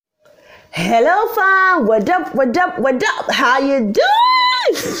Hello fam, what up, how you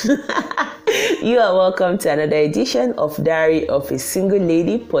doing? You are welcome to another edition of Diary of a Single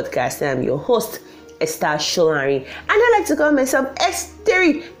Lady podcast. I'm your host, Esther Sholari, and I like to call myself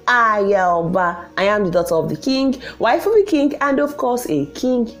Esteri Ayelba. I am the daughter of the king, wife of a king, and of course a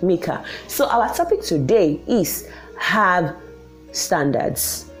king maker. So our topic today is have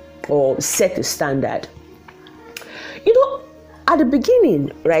standards or set a standard. You know, at the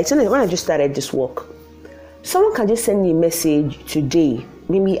beginning, right, when I just started this work, someone can just send me a message today,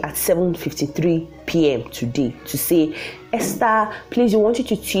 maybe at 7:53 p.m. today, to say, Esther, please, we want you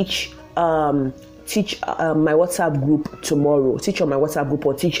to teach my WhatsApp group tomorrow. Teach on my WhatsApp group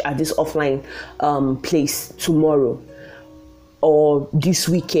or teach at this offline place tomorrow or this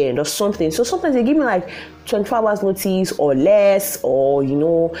weekend or something. So sometimes they give me like 24 hours notice or less, or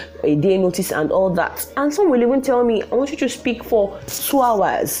a day notice and all that. And some will even tell me, I want you to speak for 2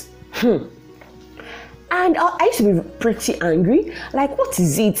 hours. And I used to be pretty angry. Like, what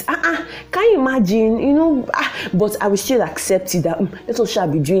is it? Can you imagine? But I will still accept it that let us shall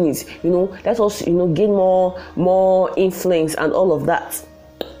be doing it. Let us gain more influence and all of that.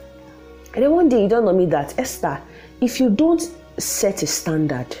 And then one day you don't know me that, Esther, if you don't set a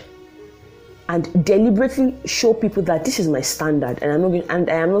standard and deliberately show people that this is my standard and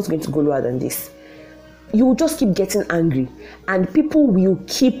I am not going to go lower than this, you will just keep getting angry, and people will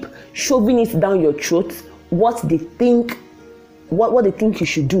keep shoving it down your throat, what they think you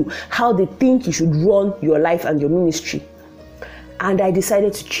should do, how they think you should run your life and your ministry. And I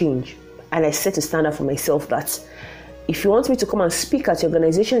decided to change, and I set a standard for myself that if you want me to come and speak at your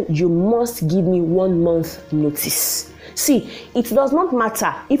organization, you must give me 1 month notice. See, it does not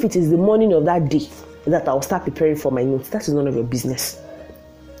matter if it is the morning of that day that I will start preparing for my notes. That is none of your business.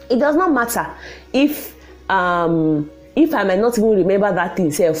 It does not matter if I might not even remember that thing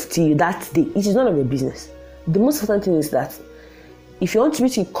itself till that day. It is none of your business. The most important thing is that if you want me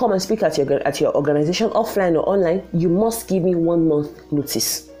to come and speak at your organization, offline or online, you must give me 1 month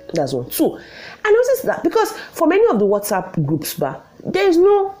notice. That's one. 2, I noticed that because for many of the WhatsApp groups, there is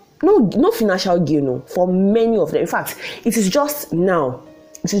no financial gain for many of them. In fact, it is just now,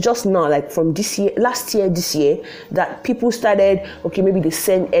 like from this year, this year, that people started, okay, maybe they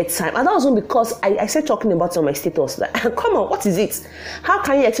send airtime. And that was not because I started talking about it on my status. Like, come on, what is it? How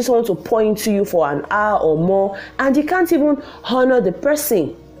can you expect someone to point to you for an hour or more and you can't even honor the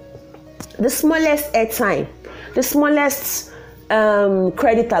person? The smallest airtime, the smallest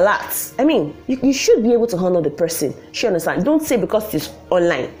credit alerts. I mean, you should be able to honor the person. You understand? Don't say because it is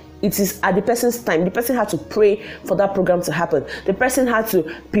online. It is at the person's time. The person had to pray for that program to happen. The person had to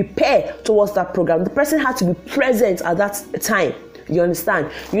prepare towards that program. The person had to be present at that time. You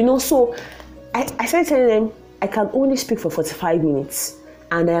understand? So I started telling them I can only speak for 45 minutes.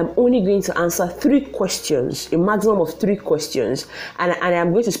 And I am only going to answer 3 questions, a maximum of 3 questions. And I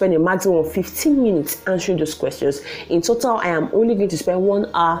am going to spend a maximum of 15 minutes answering those questions. In total, I am only going to spend 1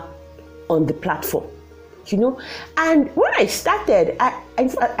 hour on the platform. And when I started, I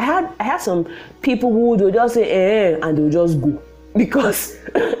had some people who would just say, and they would just go. Because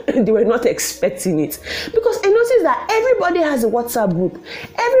they were not expecting it. Because I noticed that everybody has a WhatsApp group.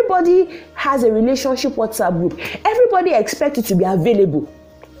 Everybody has a relationship WhatsApp group. Everybody expects you to be available.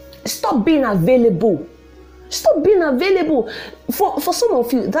 Stop being available. Stop being available. For some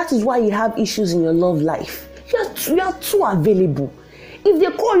of you, that is why you have issues in your love life. You are too available. If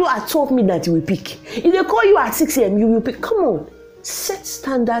they call you at 12 midnight, you will pick. If they call you at 6 a.m., you will pick. Come on. Set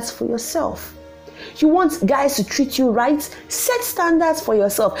standards for yourself. You want guys to treat you right? Set standards for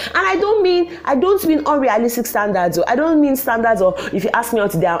yourself. And I don't mean unrealistic standards. I don't mean standards or if you ask me out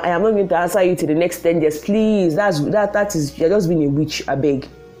today, I am not going to answer you to the next 10 years. Please, that is, you're just being a witch, I beg.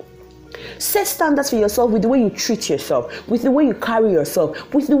 Set standards for yourself with the way you treat yourself, with the way you carry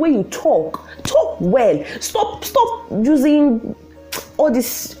yourself, with the way you talk. Talk well. Stop using all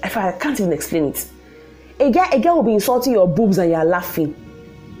this. If I can't even explain it. A guy will be insulting your boobs and you're laughing.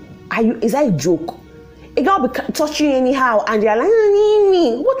 Is that a joke? A guy will be touching you anyhow and you're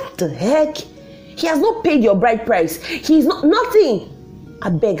like, what the heck? He has not paid your bride price. He's not nothing. I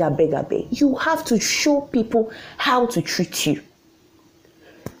beg. You have to show people how to treat you.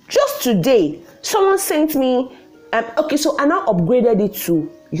 Just today, someone sent me, so I now upgraded it to,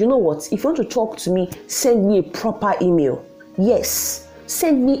 you know what? If you want to talk to me, send me a proper email. Yes,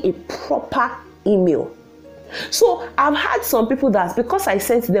 send me a proper email. So I've had some people that because I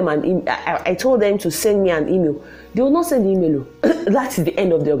sent them an email, I told them to send me an email. They will not send the email. That's the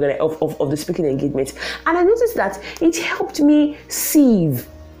end of the speaking engagement. And I noticed that it helped me sieve.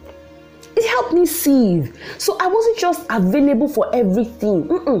 So I wasn't just available for everything.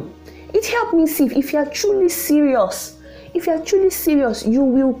 It helped me see if you are truly serious. If you are truly serious, you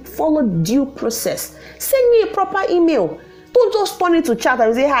will follow due process. Send me a proper email. Don't just turn it to chat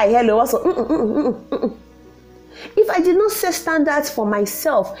and say, hi, hello, what's up? If I did not set standards for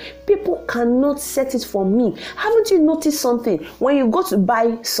myself, people cannot set it for me. Haven't you noticed something? When you go to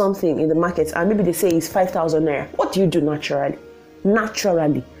buy something in the market and maybe they say it's 5,000 naira, what do you do naturally?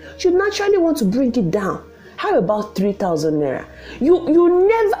 You naturally want to bring it down. How about 3,000 naira? You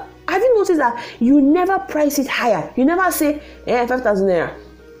never, have you noticed that you never price it higher? You never say, 5,000 naira.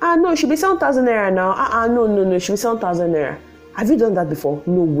 No, it should be 7,000 naira now. No, it should be 7,000 naira. Have you done that before?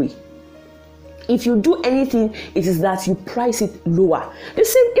 No way. If you do anything, it is that you price it lower. The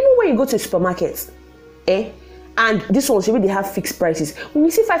same, even when you go to supermarkets, and this one, maybe they have fixed prices. When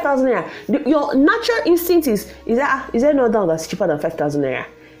you see 5,000 naira, your natural instinct is there no down that's cheaper than 5,000 naira?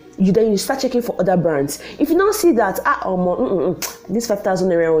 Then you start checking for other brands. If you now see that this 5,000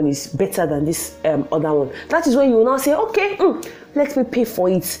 naira one is better than this other one, that is when you will now say, okay, let me pay for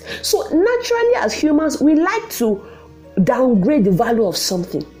it. So naturally, as humans, we like to downgrade the value of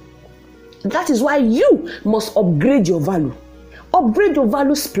something. That is why you must upgrade your value. Upgrade your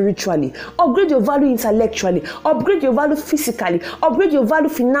value spiritually, upgrade your value intellectually, upgrade your value physically, upgrade your value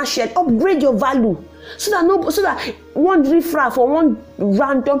financially, upgrade your value. So that one riffraff or one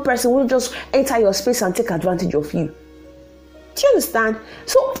random person will just enter your space and take advantage of you. Do you understand?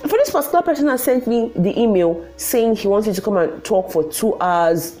 So for this particular person that sent me the email saying he wanted to come and talk for 2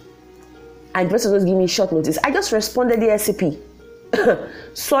 hours and the person just gave me short notice, I just responded the SCP.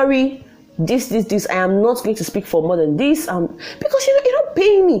 Sorry, this, I am not going to speak for more than this, because you're not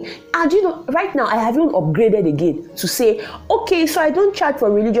paying me. And right now I haven't upgraded again to say, okay, so I don't charge for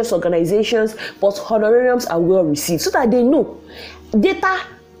religious organizations, but honorariums are well received, so that they know data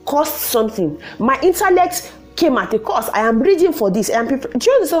costs something. My intellect came at a cost. I am reading for this. Do you understand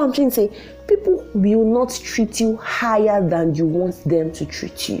what I'm trying to say? People will not treat you higher than you want them to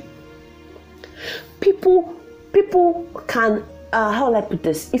treat you. People can, how will I put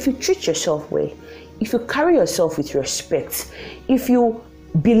this? If you treat yourself well, if you carry yourself with respect, if you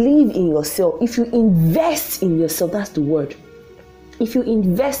believe in yourself, if you invest in yourself, that's the word. If you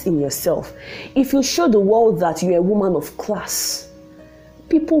invest in yourself, if you show the world that you're a woman of class,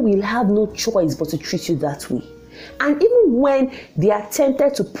 people will have no choice but to treat you that way. And even when they are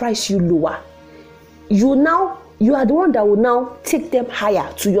tempted to price you lower, you are the one that will now take them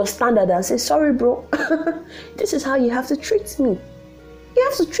higher to your standard and say, sorry bro, this is how you have to treat me. You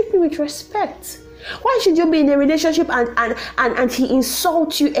have to treat me with respect. Why should you be in a relationship and he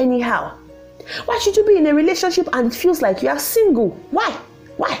insults you anyhow? Why should you be in a relationship and it feels like you are single? Why?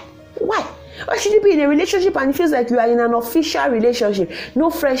 Why should you be in a relationship and it feels like you are in an official relationship? No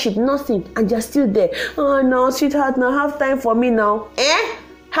friendship, nothing, and you're still there. Oh no, sweetheart, now have time for me now.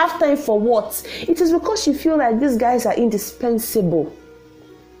 Have time for what? It is because you feel like these guys are indispensable.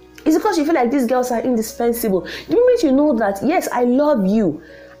 It's because you feel like these girls are indispensable. The moment you know that, yes, I love you,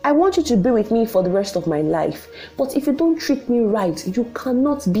 I want you to be with me for the rest of my life. But if you don't treat me right, you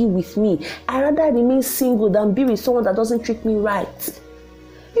cannot be with me. I'd rather remain single than be with someone that doesn't treat me right.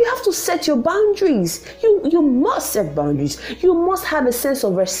 You have to set your boundaries. You must set boundaries. You must have a sense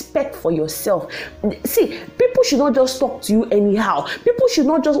of respect for yourself. See, people should not just talk to you anyhow. People should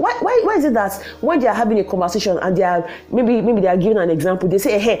not just, why is it that when they are having a conversation and they are, maybe they are giving an example, they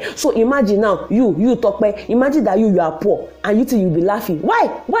say, hey, so imagine now, you talk by, imagine that you are poor and you think you'll be laughing.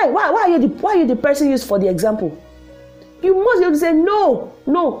 Why are you the person used for the example? You must be able to say,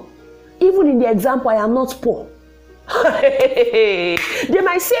 no, even in the example, I am not poor. They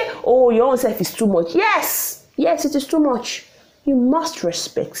might say, oh, your own self is too much. Yes, it is too much. You must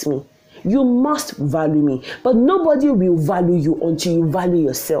respect me. You must value me. But nobody will value you until you value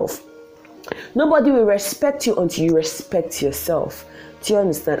yourself. Nobody will respect you until you respect yourself. Do you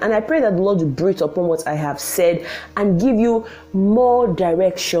understand? And I pray that the Lord will breathe upon what I have said and give you more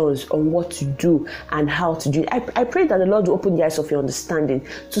directions on what to do and how to do it. I pray that the Lord will open the eyes of your understanding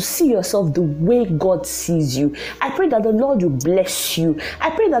to see yourself the way God sees you. I pray that the Lord will bless you. I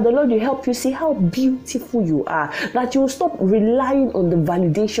pray that the Lord will help you see how beautiful you are. That you will stop relying on the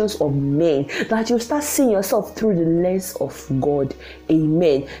validations of men. That you will start seeing yourself through the lens of God.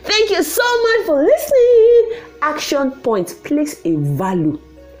 Amen. Thank you so much for listening. Action point: place a value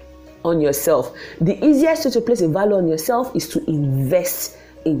on yourself. The easiest way to place a value on yourself is to invest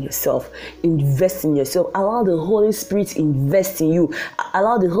in yourself. Invest in yourself. Allow the Holy Spirit invest in you.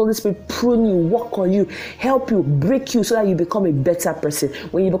 Allow the Holy Spirit prune you, work on you, help you, break you so that you become a better person.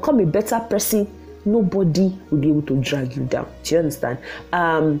 When you become a better person, nobody will be able to drag you down. Do you understand?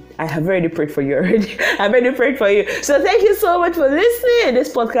 I have already prayed for you already. I've already prayed for you. So thank you so much for listening.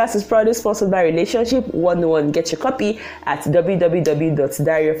 This podcast is proudly sponsored by Relationship 101. Get your copy at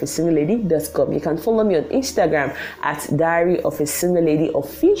www.diaryofasinglelady.com. You can follow me on Instagram at Diary of a Single Lady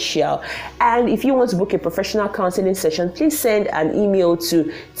Official. And if you want to book a professional counseling session, please send an email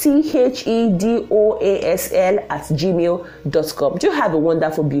to thedoasl@gmail.com. Do have a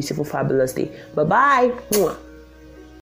wonderful, beautiful, fabulous day. Bye-bye.